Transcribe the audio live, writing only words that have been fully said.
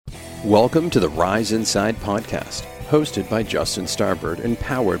Welcome to the Rise Inside podcast, hosted by Justin Starbird and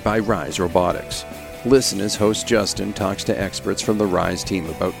powered by Rise Robotics. Listen as host Justin talks to experts from the Rise team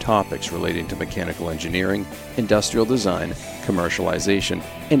about topics relating to mechanical engineering, industrial design, commercialization,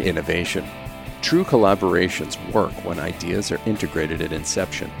 and innovation. True collaborations work when ideas are integrated at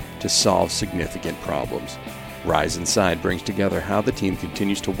inception to solve significant problems. Rise Inside brings together how the team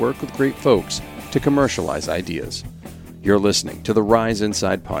continues to work with great folks to commercialize ideas. You're listening to the Rise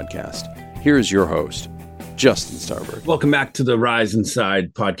Inside podcast. Here's your host, Justin Starbird. Welcome back to the Rise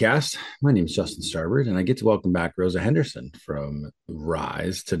Inside podcast. My name is Justin Starbird, and I get to welcome back Rosa Henderson from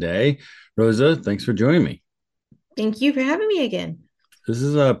Rise today. Rosa, thanks for joining me. Thank you for having me again. This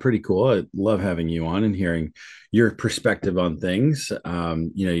is pretty cool. I love having you on and hearing your perspective on things.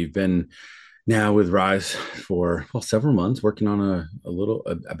 You've been now with Rise for several months, working on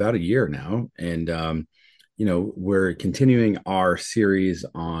about a year now, and we're continuing our series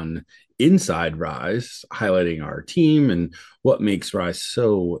on Inside Rise, highlighting our team and what makes Rise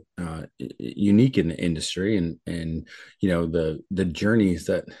so unique in the industry, and the journeys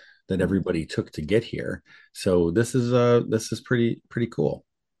that everybody took to get here. So this is pretty cool.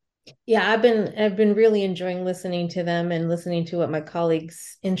 Yeah, I've been really enjoying listening to them and listening to what my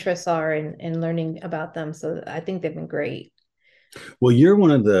colleagues' interests are and learning about them. So I think they've been great. Well, you're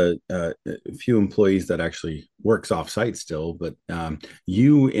one of the few employees that actually works off-site still, but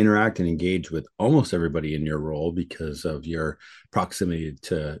you interact and engage with almost everybody in your role because of your proximity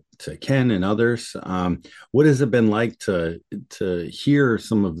to Ken and others. What has it been like to hear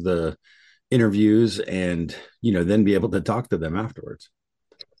some of the interviews and then be able to talk to them afterwards?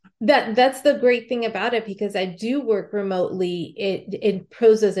 That's the great thing about it, because I do work remotely. It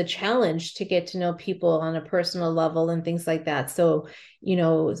poses a challenge to get to know people on a personal level and things like that. So,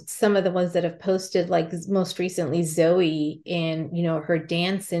 some of the ones that have posted, like most recently Zoe, and her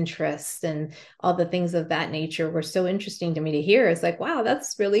dance interests and all the things of that nature were so interesting to me to hear. It's like, wow,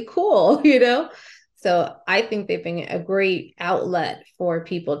 that's really cool, So I think they've been a great outlet for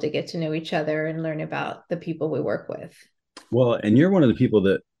people to get to know each other and learn about the people we work with. Well, and you're one of the people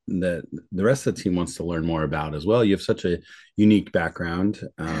that the rest of the team wants to learn more about as well. You have such a unique background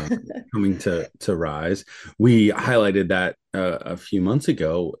coming to Rise. We highlighted that a few months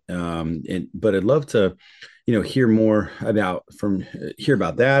ago, but I'd love to hear more about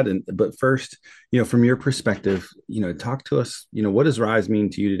that. But first, from your perspective, talk to us. What does Rise mean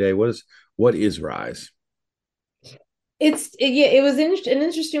to you today? What is Rise? It was an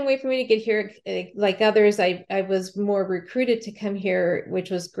interesting way for me to get here. Like others, I was more recruited to come here, which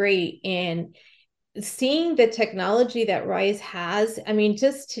was great. And seeing the technology that Rise has, I mean,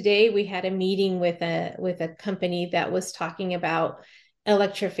 just today we had a meeting with a company that was talking about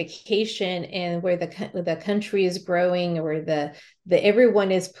electrification and where the country is growing, or the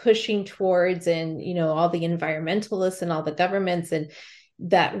everyone is pushing towards, and all the environmentalists and all the governments, and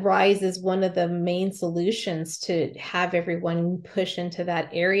that Rise is one of the main solutions to have everyone push into that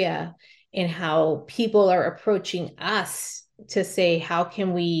area, and how people are approaching us to say, how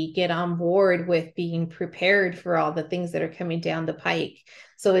can we get on board with being prepared for all the things that are coming down the pike?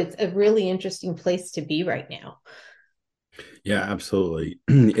 So it's a really interesting place to be right now. Yeah, absolutely.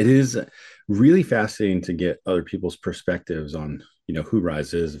 It is really fascinating to get other people's perspectives on, who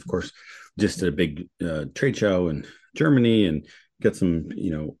Rise is. Of course, just did a big trade show in Germany and got some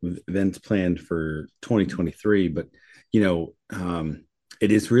events planned for 2023, but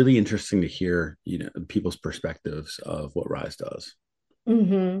it is really interesting to hear people's perspectives of what Rise does.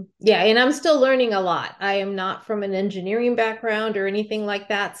 Mm-hmm. Yeah, and I'm still learning a lot. I am not from an engineering background or anything like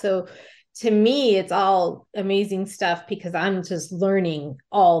that, so to me it's all amazing stuff because I'm just learning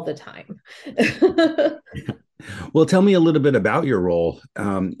all the time. Well, tell me a little bit about your role,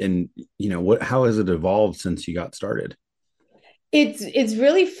 and how has it evolved since you got started? It's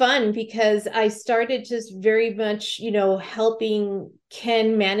really fun because I started just very much, helping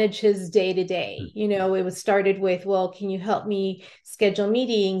Ken manage his day to day. It was started with, well, can you help me schedule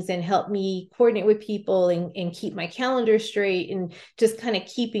meetings and help me coordinate with people and keep my calendar straight, and just kind of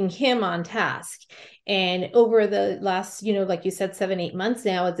keeping him on task. And over the last, like you said, 7-8 months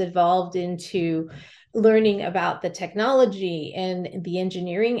now, it's evolved into learning about the technology and the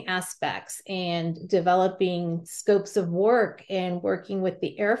engineering aspects, and developing scopes of work, and working with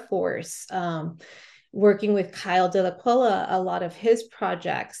the Air Force, working with Kyle De La Quilla, a lot of his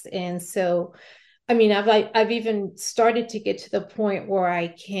projects. And so, I mean, I've even started to get to the point where I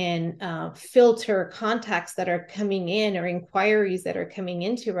can filter contacts that are coming in, or inquiries that are coming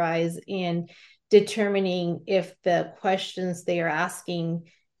into Rise, and determining if the questions they are asking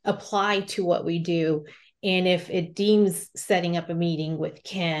apply to what we do, And if it deems setting up a meeting with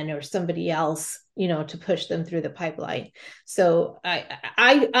Ken or somebody else, to push them through the pipeline. So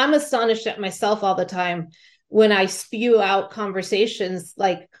I'm astonished at myself all the time when I spew out conversations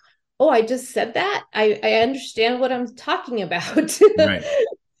like, oh, I just said that. I understand what I'm talking about. Right.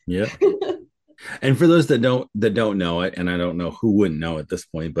 Yeah. And for those that don't know it, and I don't know who wouldn't know at this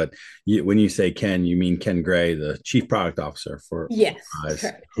point, but when you say Ken, you mean Ken Gray, the Chief Product Officer for yes, Rise,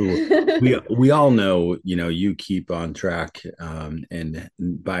 who we all know, you keep on track, and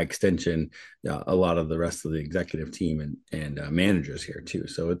by extension, a lot of the rest of the executive team and managers here too.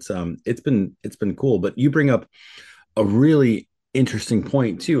 So it's been cool. But you bring up a really interesting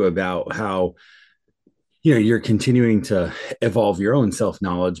point too about how you're continuing to evolve your own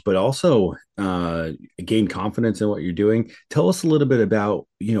self-knowledge, but also gain confidence in what you're doing. Tell us a little bit about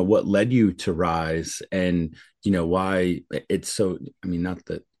what led you to Rise, and why it's so, I mean, not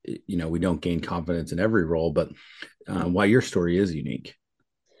that we don't gain confidence in every role, but why your story is unique.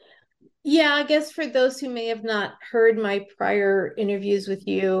 Yeah, I guess for those who may have not heard my prior interviews with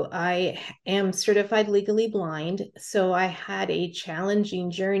you, I am certified legally blind. So I had a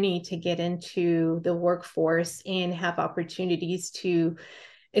challenging journey to get into the workforce and have opportunities to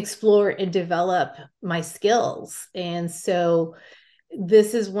explore and develop my skills. And so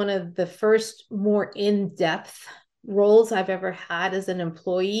this is one of the first more in-depth roles I've ever had as an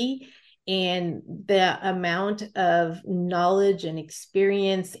employee. And the amount of knowledge and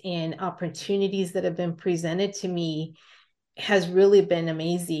experience and opportunities that have been presented to me has really been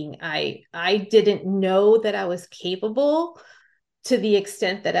amazing. I didn't know that I was capable to the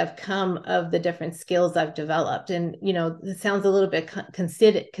extent that I've come of the different skills I've developed. And, it sounds a little bit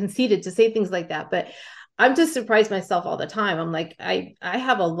conceited to say things like that, but I'm just surprised myself all the time. I'm like, I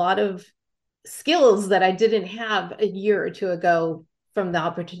have a lot of skills that I didn't have a year or two ago from the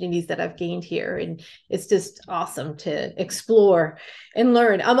opportunities that I've gained here. And it's just awesome to explore and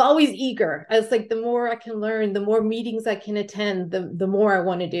learn. I'm always eager. It's like, the more I can learn, the more meetings I can attend, the more I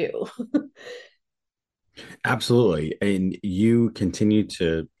want to do. Absolutely. And you continue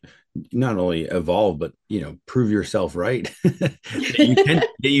to not only evolve, but, prove yourself right that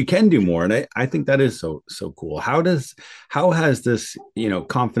you can do more. And I think that is so cool. How has this,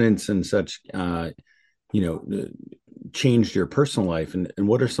 confidence and such, changed your personal life, and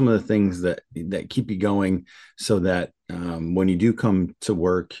what are some of the things that keep you going, so that when you do come to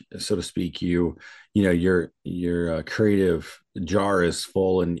work, so to speak, your creative jar is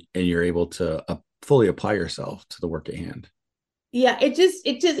full, and you're able to fully apply yourself to the work at hand? Yeah,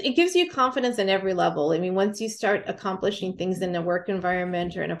 it gives you confidence in every level. I mean, once you start accomplishing things in a work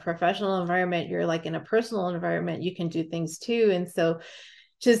environment or in a professional environment, you're like, in a personal environment, you can do things too. And so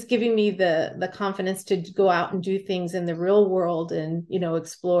just giving me the confidence to go out and do things in the real world and,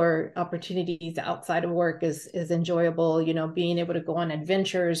 explore opportunities outside of work is enjoyable. Being able to go on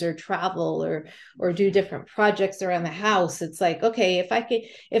adventures or travel or do different projects around the house. It's like, okay, if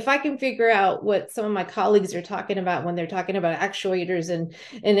I can figure out what some of my colleagues are talking about when they're talking about actuators and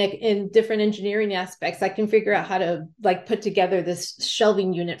in different engineering aspects, I can figure out how to put together this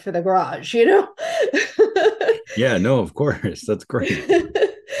shelving unit for the garage, Yeah, no, of course. That's great.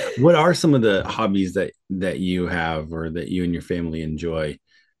 What are some of the hobbies that you have, or that you and your family enjoy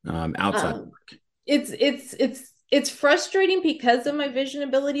outside of work? It's frustrating because of my vision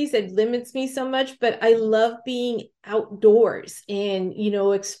abilities. It limits me so much, but I love being outdoors and,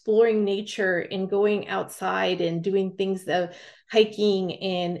 exploring nature and going outside and doing things of hiking.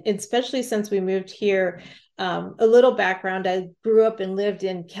 And especially since we moved here, a little background, I grew up and lived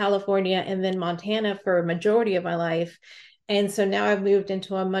in California and then Montana for a majority of my life. And so now I've moved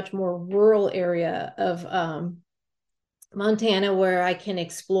into a much more rural area of Montana, where I can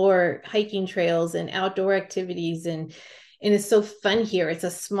explore hiking trails and outdoor activities. And it's so fun here. It's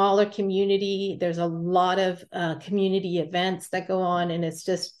a smaller community. There's a lot of community events that go on, and it's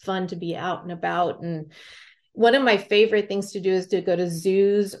just fun to be out and about. And one of my favorite things to do is to go to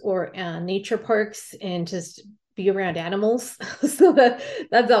zoos or nature parks and just be around animals. So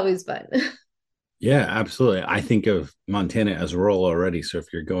that's always fun. Yeah, absolutely. I think of Montana as rural already. So if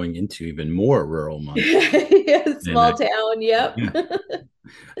you're going into even more rural Montana, yeah, small town. Yep. Yeah.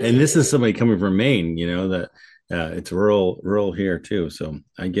 And this is somebody coming from Maine, that it's rural here too. So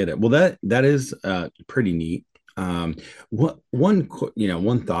I get it. Well, that is pretty neat. One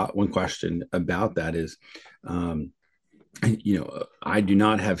question about that is, I do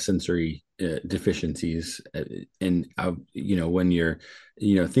not have sensory deficiencies, and when you're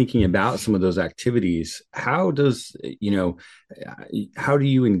thinking about some of those activities, how do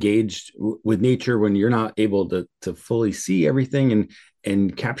you engage with nature when you're not able to fully see everything,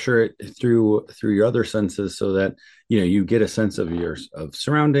 and capture it through your other senses, so that you get a sense of your of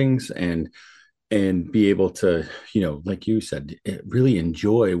surroundings, and be able to, like you said, really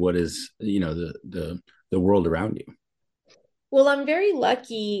enjoy what is, the world around you. Well, I'm very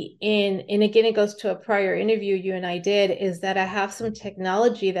lucky and again, it goes to a prior interview you and I did, is that I have some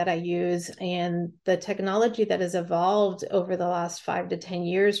technology that I use, and the technology that has evolved over the last 5 to 10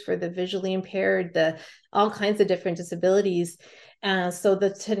 years for the visually impaired, the all kinds of different disabilities. So the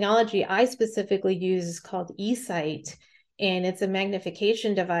technology I specifically use is called eSight, and it's a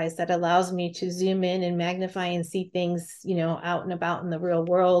magnification device that allows me to zoom in and magnify and see things, out and about in the real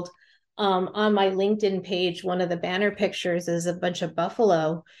world. On my LinkedIn page, one of the banner pictures is a bunch of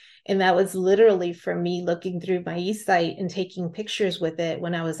buffalo. And that was literally from me looking through my eSight and taking pictures with it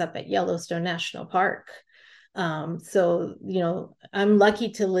when I was up at Yellowstone National Park. So, I'm lucky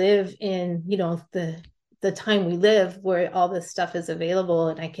to live in, the time we live where all this stuff is available,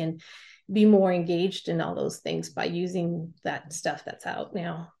 and I can be more engaged in all those things by using that stuff that's out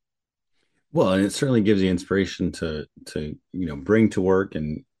now. Well, and it certainly gives you inspiration to bring to work,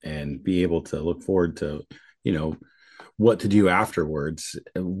 and be able to look forward to what to do afterwards.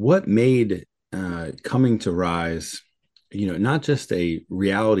 What made coming to Rise, not just a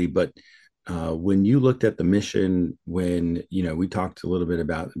reality, but when you looked at the mission, when we talked a little bit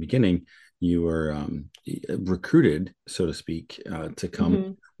about at the beginning, you were recruited, so to speak, to come.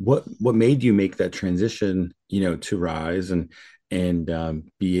 Mm-hmm. What made you make that transition, to Rise, and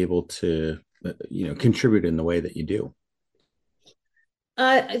be able to contribute in the way that you do?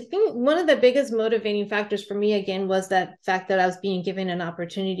 I think one of the biggest motivating factors for me, again, was that fact that I was being given an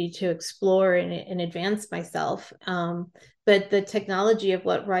opportunity to explore and advance myself. But the technology of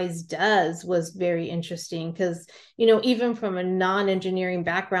what Rise does was very interesting because, even from a non-engineering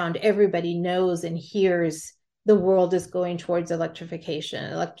background, everybody knows and hears the world is going towards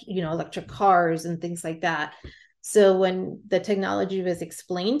electrification, electric cars and things like that. So when the technology was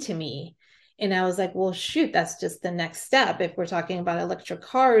explained to me, and I was like, well, shoot, that's just the next step. If we're talking about electric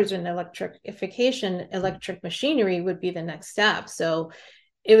cars and electrification, electric machinery would be the next step. So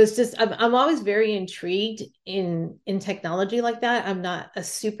it was just, I'm always very intrigued in technology like that. I'm not a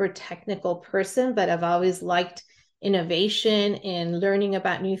super technical person, but I've always liked innovation and learning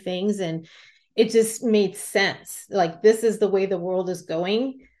about new things. And it just made sense. Like, this is the way the world is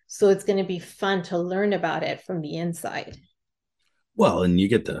going. So it's going to be fun to learn about it from the inside. Well, and you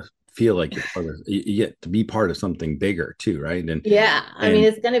get to feel like you get to be part of something bigger too, right? And I mean,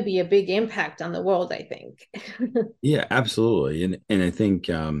 it's going to be a big impact on the world, I think. Yeah, absolutely. And I think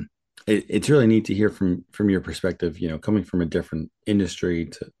it's really neat to hear from your perspective, coming from a different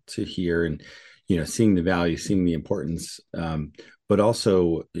industry to hear, and seeing the value, seeing the importance, but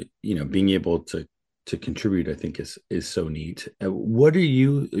also being able to contribute, I think is so neat. What are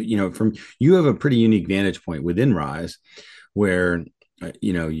you you have a pretty unique vantage point within Rise, where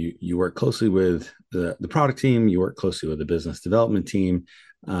you work closely with the product team, you work closely with the business development team.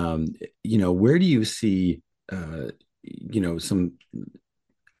 Where do you see some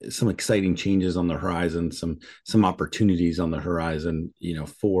exciting changes on the horizon, some opportunities on the horizon,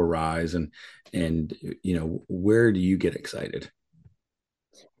 for Rise, and where do you get excited?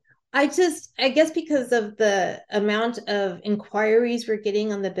 I guess because of the amount of inquiries we're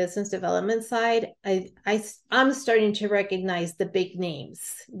getting on the business development side, I'm starting to recognize the big names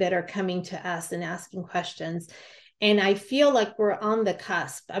that are coming to us and asking questions. And I feel like we're on the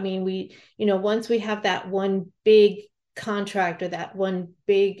cusp. I mean, once we have that one big contract or that one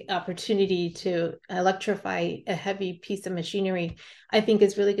big opportunity to electrify a heavy piece of machinery, I think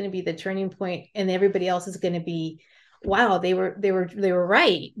is really going to be the turning point, and everybody else is going to be, wow, they were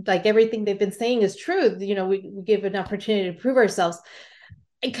right. Like, everything they've been saying is true. We give an opportunity to prove ourselves.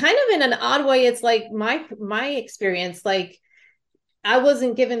 And kind of in an odd way, it's like my experience, like, I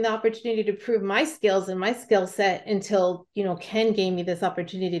wasn't given the opportunity to prove my skills and my skill set until, Ken gave me this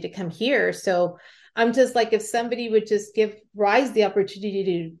opportunity to come here. So I'm just like, if somebody would just give Rise the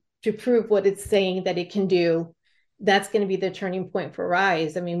opportunity to prove what it's saying that it can do, that's going to be the turning point for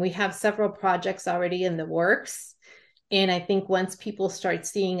Rise. I mean, we have several projects already in the works. And I think once people start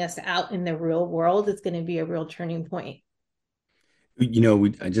seeing us out in the real world, it's going to be a real turning point.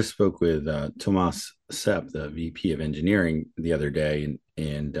 I just spoke with Tomas Sepp, the VP of Engineering, the other day,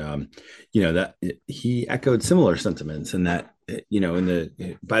 and that he echoed similar sentiments, and that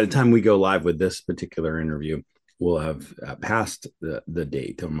by the time we go live with this particular interview, we'll have passed the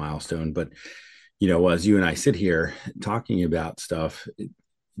date or milestone. But as you and I sit here talking about stuff,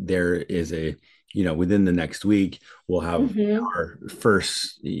 there is within the next week, we'll have Mm-hmm. our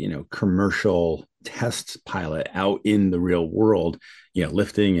first, commercial test pilot out in the real world,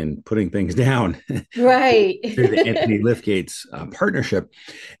 lifting and putting things down Right. through the Anthony Liftgates partnership.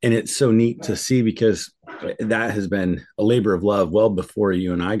 And it's so neat to see because that has been a labor of love well before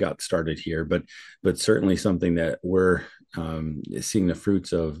you and I got started here, but certainly something that we're seeing the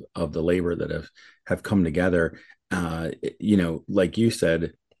fruits of the labor that have come together. Like you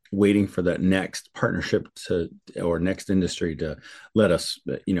said, waiting for that next partnership or next industry to let us,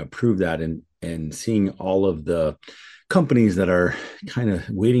 prove that, and seeing all of the companies that are kind of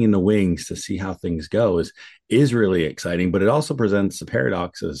waiting in the wings to see how things go is really exciting. But it also presents the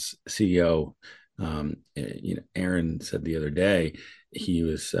paradox, as CEO Aaron said the other day. He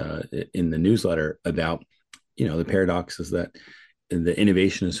was in the newsletter about, the paradox is that the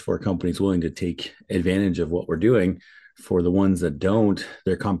innovation is for companies willing to take advantage of what we're doing. For the ones that don't,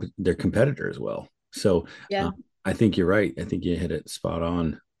 their competitors will. So Yeah. I think you're right. I think you hit it spot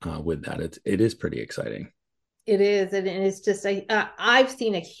on with that. It is pretty exciting. It is, and it's just I've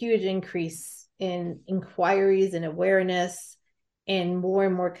seen a huge increase in inquiries and awareness, and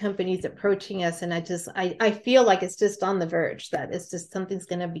more companies approaching us. And I feel like it's just on the verge that it's just something's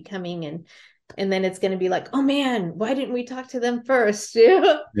going to be coming, and then it's going to be like, oh man, why didn't we talk to them first?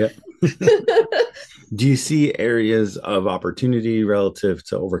 Yeah. Do you see areas of opportunity relative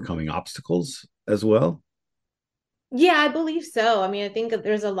to overcoming obstacles as well? Yeah, I believe so. I mean, I think that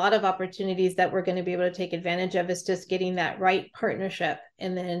there's a lot of opportunities that we're going to be able to take advantage of. It's just getting that right partnership.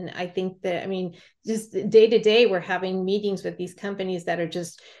 And then I think that, I mean, just day to day, we're having meetings with these companies that are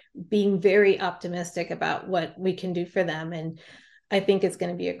just being very optimistic about what we can do for them. And I think it's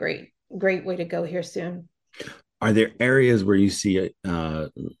going to be a great way to go here soon. Are there areas where you see,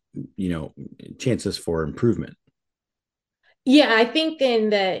 chances for improvement? Yeah, I think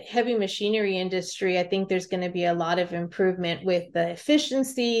in the heavy machinery industry, I think there's going to be a lot of improvement with the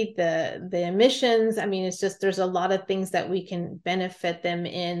efficiency, the emissions. I mean, it's just there's a lot of things that we can benefit them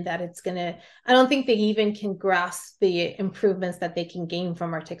in that it's going to, I don't think they even can grasp the improvements that they can gain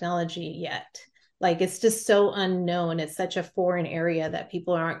from our technology yet. Like it's just so unknown. It's such a foreign area that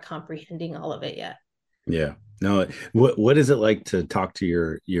people aren't comprehending all of it yet. Yeah. No, what is it like to talk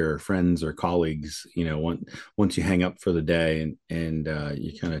to your friends or colleagues, once you hang up for the day and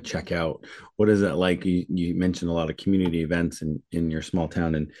you kind of check out? What is it like? You mentioned a lot of community events in your small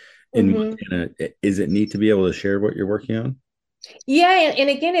town, and in Mm-hmm. Montana. Is it neat to be able to share what you're working on? Yeah, and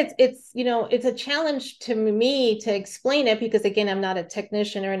again, it's a challenge to me to explain it because again, I'm not a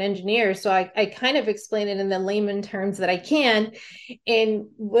technician or an engineer, so I kind of explain it in the layman terms that I can. And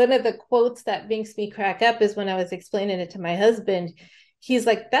one of the quotes that makes me crack up is when I was explaining it to my husband. He's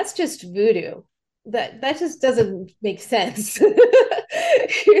like, "That's just voodoo. That just doesn't make sense." But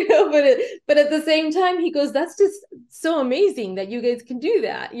at the same time, he goes, "That's just so amazing that you guys can do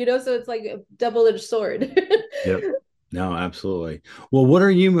that." So it's like a double-edged sword. Yep. No, absolutely. Well, what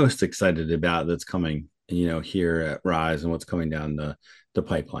are you most excited about that's coming, here at Rise, and what's coming down the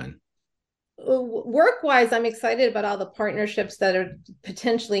pipeline? Work wise, I'm excited about all the partnerships that are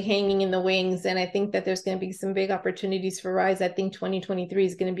potentially hanging in the wings. And I think that there's going to be some big opportunities for Rise. I think 2023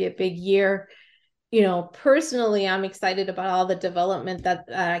 is going to be a big year. Personally, I'm excited about all the development that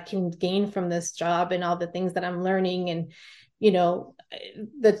I can gain from this job and all the things that I'm learning, and you know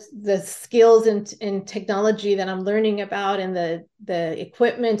the skills and technology that I'm learning about, and the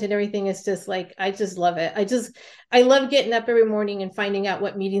equipment and everything is just like, I just love it. I love getting up every morning and finding out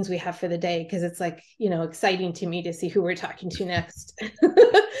what meetings we have for the day, because it's like, exciting to me to see who we're talking to next.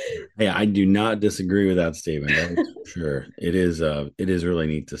 Hey, I do not disagree with that statement. That's for sure. It is really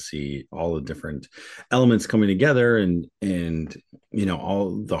neat to see all the different elements coming together, and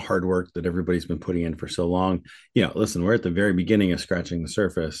all the hard work that everybody's been putting in for so long. Listen, we're at the very beginning of scratching the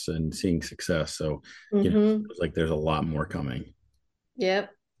surface and seeing success. So, Mm-hmm. it's like there's a lot more coming.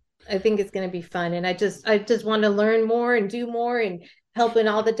 Yep. I think it's going to be fun. And I just want to learn more and do more and help in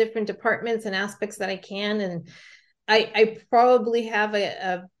all the different departments and aspects that I can. And I probably have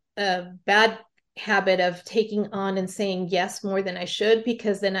a bad habit of taking on and saying yes more than I should,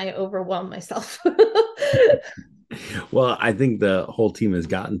 because then I overwhelm myself. Well, I think the whole team has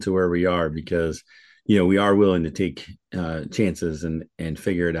gotten to where we are because, we are willing to take chances and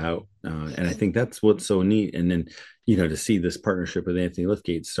figure it out. And I think that's what's so neat. And then, to see this partnership with Anthony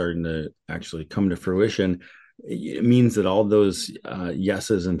Lithgate starting to actually come to fruition, it means that all those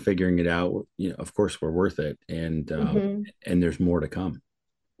yeses and figuring it out, of course, were worth it. And Mhm. and there's more to come.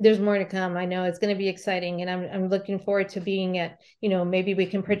 There's more to come. I know it's going to be exciting, and I'm looking forward to being at, maybe we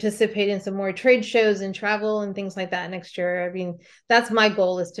can participate in some more trade shows and travel and things like that next year. I mean, that's my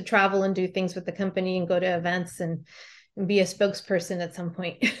goal, is to travel and do things with the company and go to events and be a spokesperson at some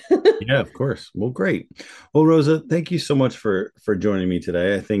point. Yeah, of course. Well, great. Well, Rosa, thank you so much for joining me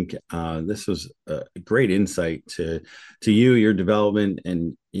today. I think this was a great insight to you, your development,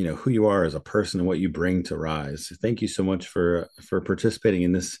 and who you are as a person and what you bring to Rise. Thank you so much for participating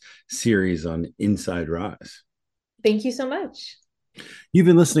in this series on Inside Rise. Thank you so much. You've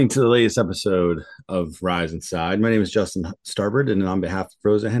been listening to the latest episode of Rise Inside. My name is Justin Starbird, and on behalf of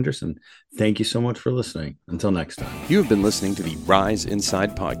Rosa Henderson, thank you so much for listening. Until next time. You have been listening to the Rise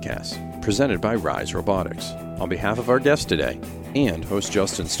Inside podcast, presented by Rise Robotics. On behalf of our guest today and host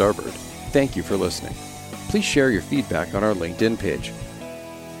Justin Starbird, thank you for listening. Please share your feedback on our LinkedIn page